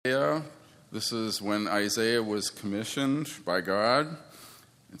This is when Isaiah was commissioned by God.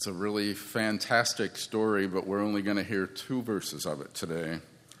 It's a really fantastic story, but we're only going to hear 2 verses of it today.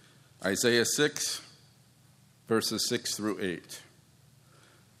 Isaiah 6, verses 6 through 8.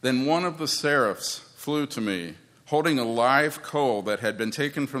 Then one of the seraphs flew to me, holding a live coal that had been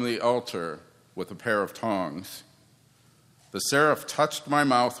taken from the altar with a pair of tongs. The seraph touched my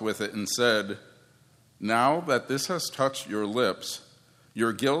mouth with it and said, "Now that this has touched your lips,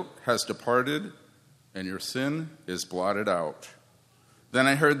 your guilt has departed and your sin is blotted out." Then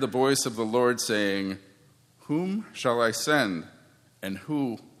I heard the voice of the Lord saying, "Whom shall I send, and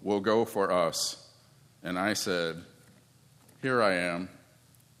who will go for us?" And I said, "Here I am,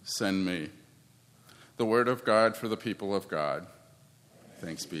 send me." The word of God for the people of God.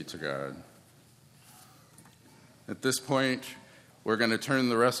 Thanks be to God. At this point, we're going to turn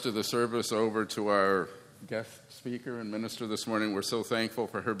the rest of the service over to our guest speaker and minister this morning. We're so thankful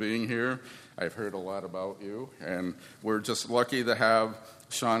for her being here. I've heard a lot about you, and we're just lucky to have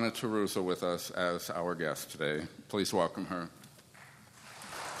Shonagh Taruza with us as our guest today. Please welcome her.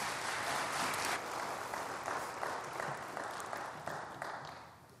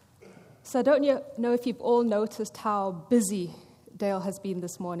 So I don't know if you've all noticed how busy Dale has been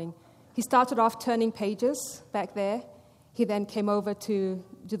this morning. He started off turning pages back there. He then came over to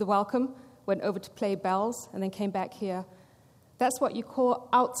do the welcome, went over to play bells, and then came back here. That's what you call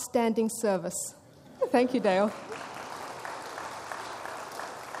outstanding service. Thank you, Dale.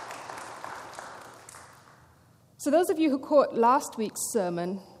 So those of you who caught last week's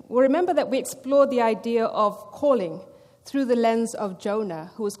sermon will remember that we explored the idea of calling through the lens of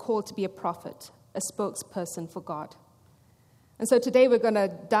Jonah, who was called to be a prophet, a spokesperson for God. And so today we're going to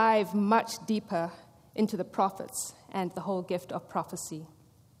dive much deeper into the prophets and the whole gift of prophecy.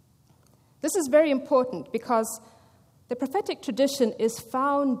 This is very important because the prophetic tradition is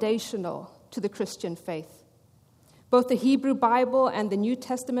foundational to the Christian faith. Both the Hebrew Bible and the New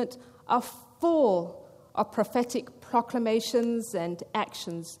Testament are full of prophetic proclamations and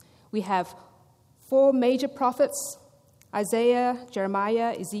actions. We have 4 major prophets: Isaiah,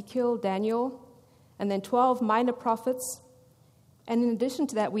 Jeremiah, Ezekiel, Daniel, and then 12 minor prophets. And in addition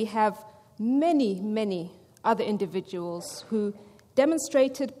to that, we have many, many other individuals who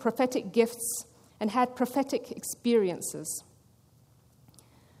demonstrated prophetic gifts and had prophetic experiences.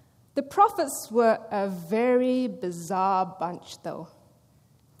 The prophets were a very bizarre bunch, though.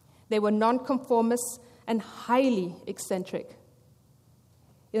 They were nonconformists and highly eccentric.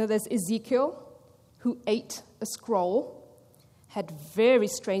 There's Ezekiel, who ate a scroll, had very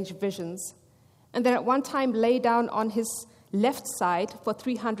strange visions, and then at one time lay down on his left side for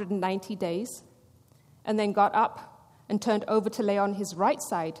 390 days, and then got up and turned over to lay on his right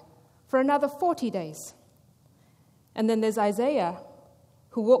side for another 40 days. And then there's Isaiah,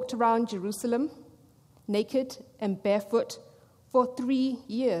 who walked around Jerusalem naked and barefoot for 3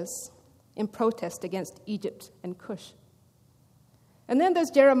 years in protest against Egypt and Cush. And then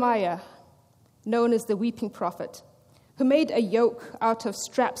there's Jeremiah, known as the weeping prophet, who made a yoke out of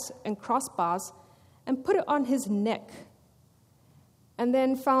straps and crossbars and put it on his neck, and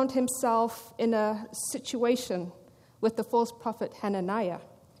then found himself in a situation with the false prophet Hananiah,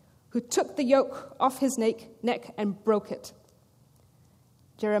 who took the yoke off his neck and broke it.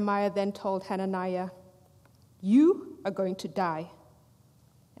 Jeremiah then told Hananiah, "You are going to die."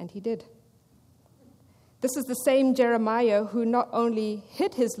 And he did. This is the same Jeremiah who not only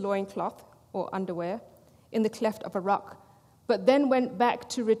hid his loincloth or underwear in the cleft of a rock, but then went back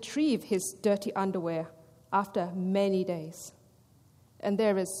to retrieve his dirty underwear after many days. And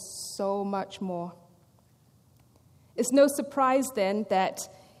there is so much more. It's no surprise then that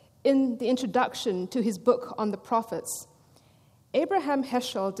in the introduction to his book on the prophets, Abraham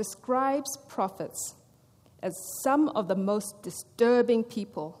Heschel describes prophets as some of the most disturbing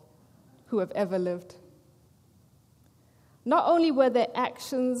people who have ever lived. Not only were their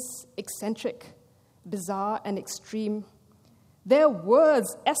actions eccentric, bizarre, and extreme, their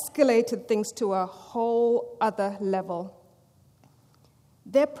words escalated things to a whole other level.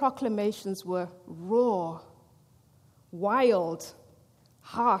 Their proclamations were raw, wild,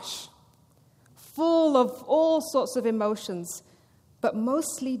 harsh, full of all sorts of emotions, but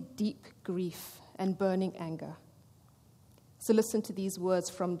mostly deep grief and burning anger. So listen to these words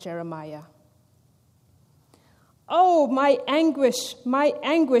from Jeremiah. "Oh, my anguish,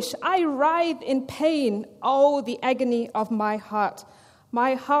 I writhe in pain. Oh, the agony of my heart.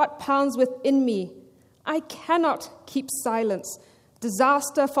 My heart pounds within me. I cannot keep silence.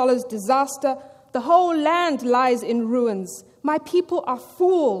 Disaster follows disaster. The whole land lies in ruins. My people are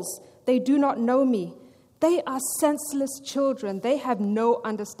fools. They do not know me. They are senseless children. They have no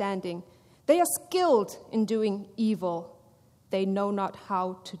understanding. They are skilled in doing evil. They know not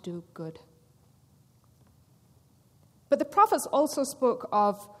how to do good. But the prophets also spoke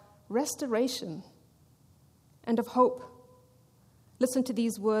of restoration and of hope. Listen to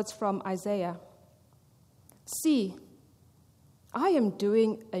these words from Isaiah. See, I am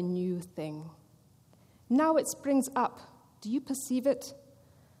doing a new thing. Now it springs up. Do you perceive it?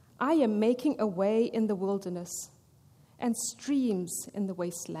 I am making a way in the wilderness and streams in the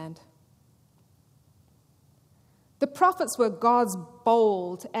wasteland. The prophets were God's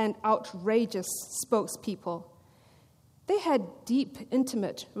bold and outrageous spokespeople. They had deep,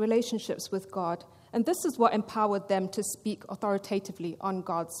 intimate relationships with God, and this is what empowered them to speak authoritatively on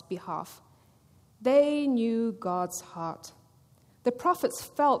God's behalf. They knew God's heart. The prophets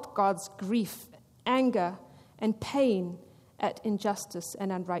felt God's grief, anger, and pain at injustice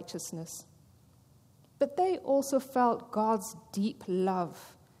and unrighteousness. But they also felt God's deep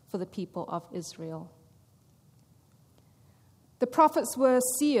love for the people of Israel. The prophets were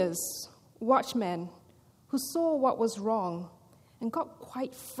seers, watchmen, who saw what was wrong and got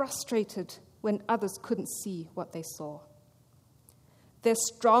quite frustrated when others couldn't see what they saw. Their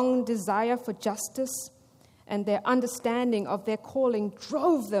strong desire for justice and their understanding of their calling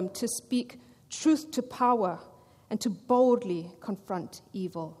drove them to speak truth to power and to boldly confront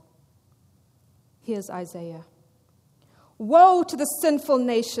evil. Here's Isaiah. Woe to the sinful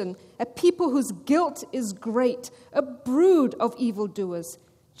nation, a people whose guilt is great, a brood of evildoers,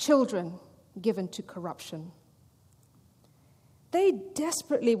 children given to corruption. They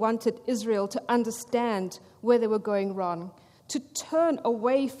desperately wanted Israel to understand where they were going wrong, to turn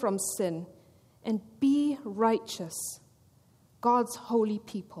away from sin and be righteous, God's holy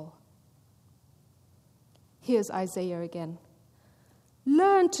people. Here's Isaiah again.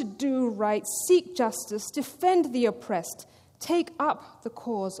 Learn to do right, seek justice, defend the oppressed, take up the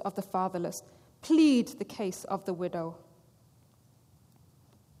cause of the fatherless, plead the case of the widow.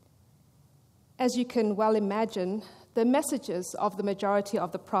 As you can well imagine, the messages of the majority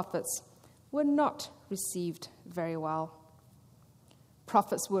of the prophets were not received very well.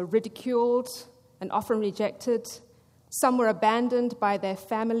 Prophets were ridiculed and often rejected. Some were abandoned by their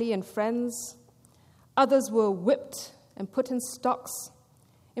family and friends. Others were whipped and put in stocks,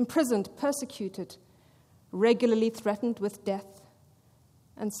 imprisoned, persecuted, regularly threatened with death,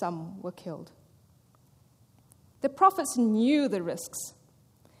 and some were killed. The prophets knew the risks,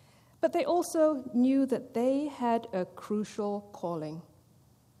 but they also knew that they had a crucial calling.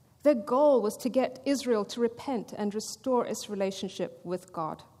 Their goal was to get Israel to repent and restore its relationship with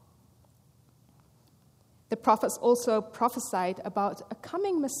God. The prophets also prophesied about a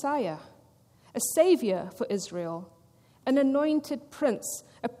coming Messiah, a savior for Israel, an anointed prince,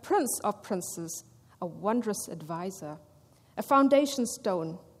 a prince of princes, a wondrous advisor, a foundation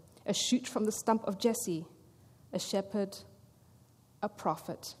stone, a shoot from the stump of Jesse, a shepherd, a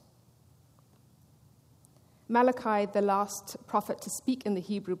prophet. Malachi, the last prophet to speak in the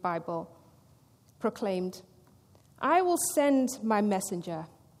Hebrew Bible, proclaimed, I will send my messenger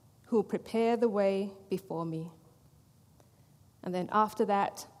who will prepare the way before me. And then after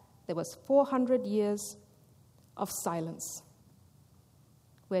that, there was 400 years of silence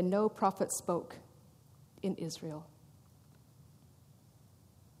where no prophet spoke in Israel.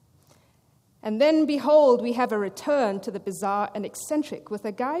 And then, behold, we have a return to the bizarre and eccentric with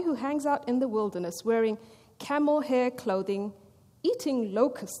a guy who hangs out in the wilderness wearing camel hair clothing, eating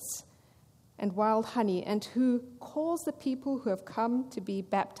locusts and wild honey, and who calls the people who have come to be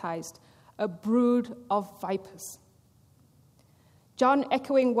baptized a brood of vipers. John,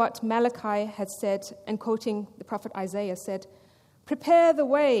 echoing what Malachi had said and quoting the prophet Isaiah, said, prepare the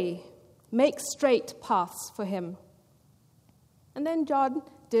way, make straight paths for him. And then John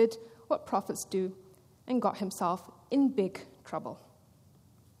did what prophets do and got himself in big trouble.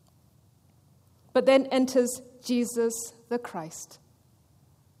 But then enters Jesus the Christ,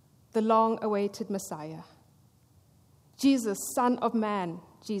 the long-awaited Messiah. Jesus, Son of Man,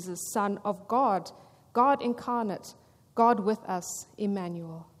 Jesus, Son of God, God incarnate, God with us,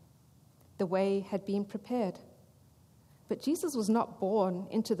 Emmanuel. The way had been prepared. But Jesus was not born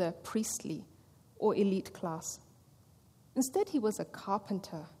into the priestly or elite class. Instead, he was a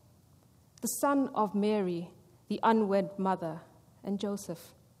carpenter, the son of Mary, the unwed mother, and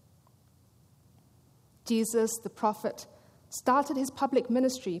Joseph. Jesus, the prophet, started his public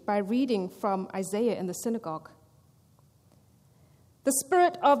ministry by reading from Isaiah in the synagogue. The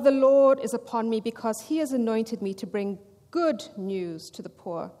Spirit of the Lord is upon me because he has anointed me to bring good news to the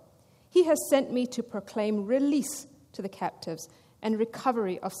poor. He has sent me to proclaim release to the captives and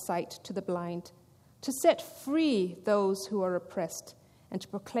recovery of sight to the blind, to set free those who are oppressed, and to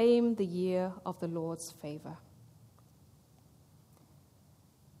proclaim the year of the Lord's favor.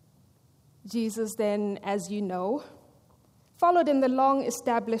 Jesus then, as you know, followed in the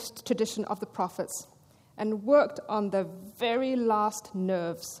long-established tradition of the prophets and worked on the very last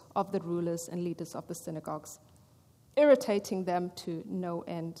nerves of the rulers and leaders of the synagogues, irritating them to no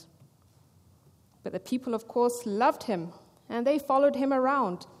end. But the people, of course, loved him, and they followed him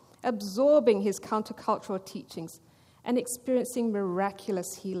around, absorbing his countercultural teachings and experiencing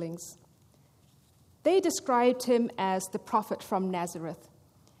miraculous healings. They described him as the prophet from Nazareth,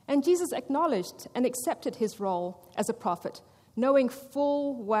 and Jesus acknowledged and accepted his role as a prophet, knowing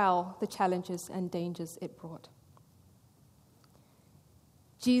full well the challenges and dangers it brought.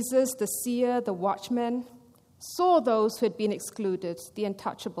 Jesus, the seer, the watchman, saw those who had been excluded, the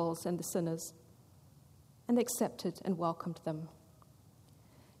untouchables and the sinners, and accepted and welcomed them.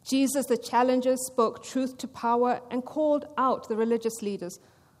 Jesus, the challenger, spoke truth to power and called out the religious leaders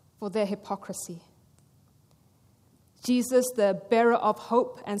for their hypocrisy. Jesus, the bearer of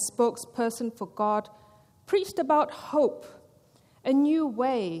hope and spokesperson for God, preached about hope, a new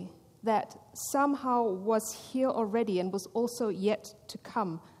way that somehow was here already and was also yet to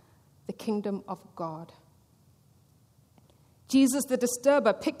come, the kingdom of God. Jesus, the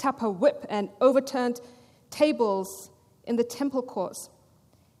disturber, picked up a whip and overturned tables in the temple courts.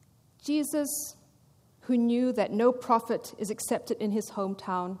 Jesus, who knew that no prophet is accepted in his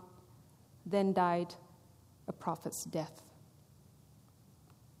hometown, then died a prophet's death.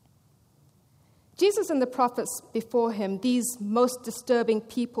 Jesus and the prophets before him, these most disturbing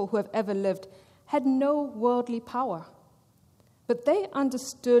people who have ever lived, had no worldly power, but they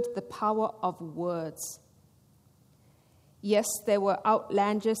understood the power of words. Yes, they were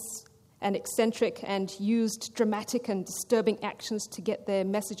outlandish and eccentric and used dramatic and disturbing actions to get their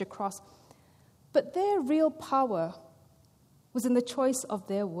message across, but their real power was in the choice of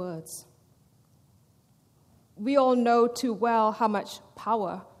their words. We all know too well how much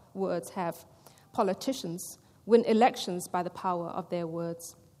power words have. Politicians win elections by the power of their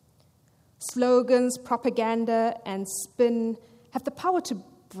words. Slogans, propaganda, and spin have the power to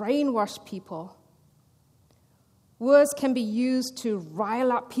brainwash people. Words can be used to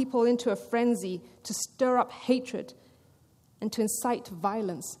rile up people into a frenzy, to stir up hatred, and to incite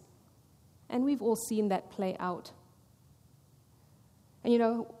violence. And we've all seen that play out. And you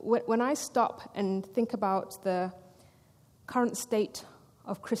know, when I stop and think about the current state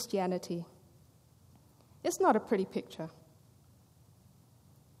of Christianity, it's not a pretty picture.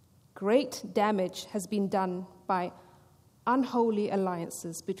 Great damage has been done by unholy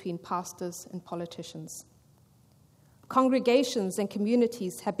alliances between pastors and politicians. Congregations and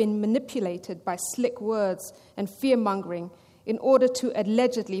communities have been manipulated by slick words and fear-mongering in order to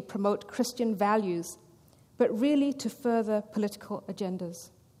allegedly promote Christian values, but really to further political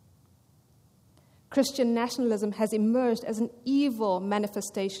agendas. Christian nationalism has emerged as an evil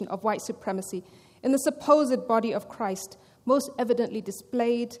manifestation of white supremacy in the supposed body of Christ, most evidently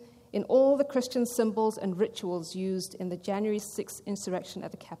displayed in all the Christian symbols and rituals used in the January 6th insurrection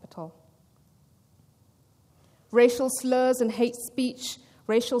at the Capitol. Racial slurs and hate speech,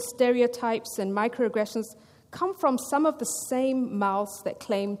 racial stereotypes and microaggressions come from some of the same mouths that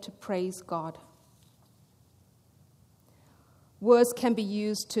claim to praise God. Words can be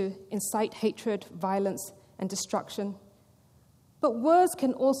used to incite hatred, violence, and destruction. But words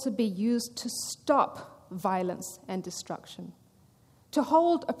can also be used to stop violence and destruction, to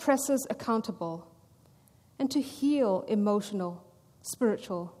hold oppressors accountable, and to heal emotional,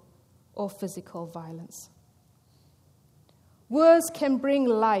 spiritual, or physical violence. Words can bring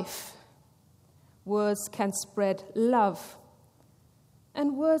life. Words can spread love.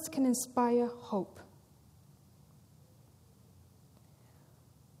 And words can inspire hope.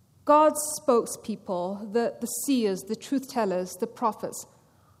 God's spokespeople, the seers, the truth-tellers, the prophets,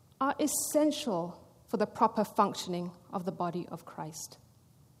 are essential for the proper functioning of the body of Christ.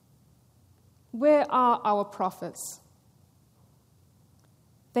 Where are our prophets?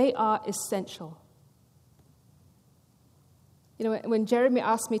 They are essential. You know, when Jeremy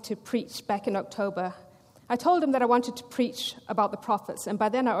asked me to preach back in October, I told him that I wanted to preach about the prophets, and by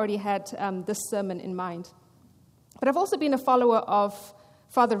then I already had this sermon in mind. But I've also been a follower of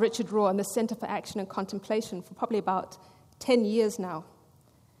Father Richard Rohr and the Center for Action and Contemplation for probably about 10 years now.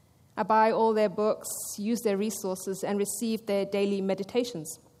 I buy all their books, use their resources, and receive their daily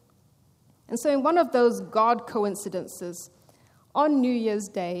meditations. And so in one of those God coincidences, on New Year's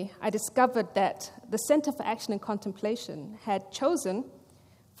Day, I discovered that the Center for Action and Contemplation had chosen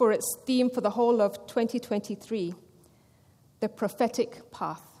for its theme for the whole of 2023, the prophetic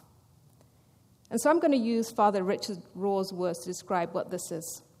path. And so I'm going to use Father Richard Raw's words to describe what this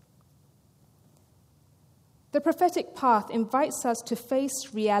is. The prophetic path invites us to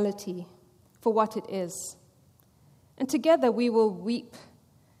face reality for what it is. And together we will weep,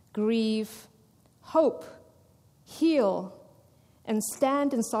 grieve, hope, heal, and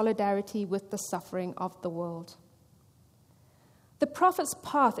stand in solidarity with the suffering of the world. The prophet's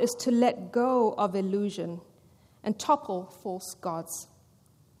path is to let go of illusion and topple false gods.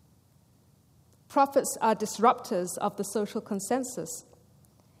 Prophets are disruptors of the social consensus.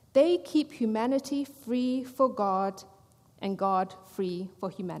 They keep humanity free for God and God free for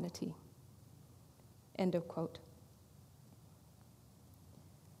humanity. End of quote.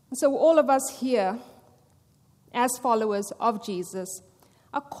 And so all of us here, as followers of Jesus,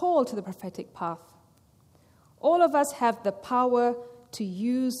 are called to the prophetic path. All of us have the power to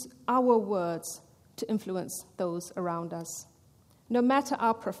use our words to influence those around us. No matter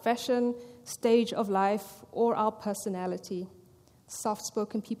our profession, stage of life, or our personality.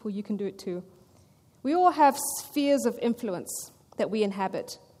 Soft-spoken people, you can do it too. We all have spheres of influence that we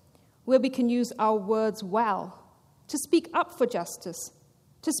inhabit, where we can use our words well, to speak up for justice,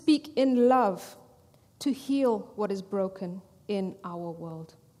 to speak in love, to heal what is broken in our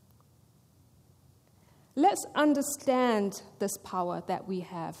world. Let's understand this power that we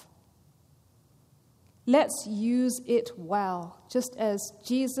have. Let's use it well, just as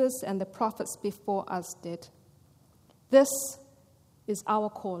Jesus and the prophets before us did. This is our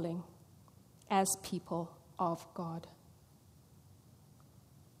calling as people of God.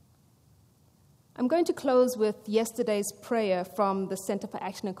 I'm going to close with yesterday's prayer from the Center for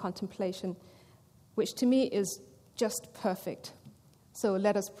Action and Contemplation, which to me is just perfect. So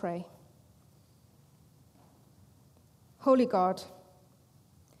let us pray. Holy God,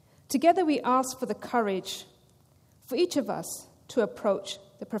 together we ask for the courage for each of us to approach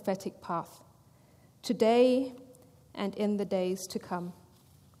the prophetic path, today and in the days to come.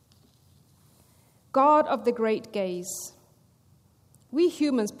 God of the great gaze, we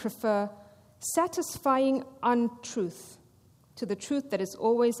humans prefer satisfying untruth to the truth that is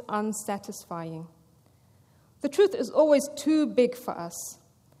always unsatisfying. The truth is always too big for us,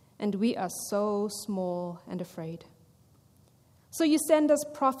 and we are so small and afraid. So you send us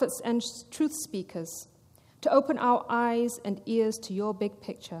prophets and truth speakers to open our eyes and ears to your big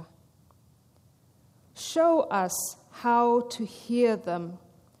picture. Show us how to hear them,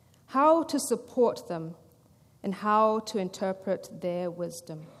 how to support them, and how to interpret their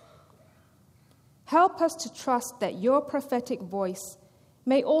wisdom. Help us to trust that your prophetic voice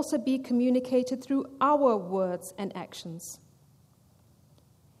may also be communicated through our words and actions.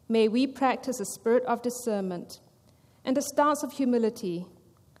 May we practice a spirit of discernment and a stance of humility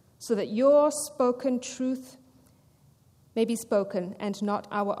so that your spoken truth may be spoken and not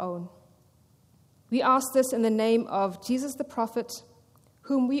our own. We ask this in the name of Jesus the prophet,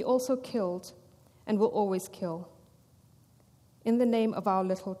 whom we also killed and will always kill, in the name of our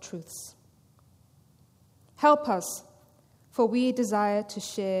little truths. Help us, for we desire to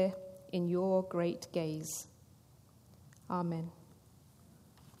share in your great gaze. Amen.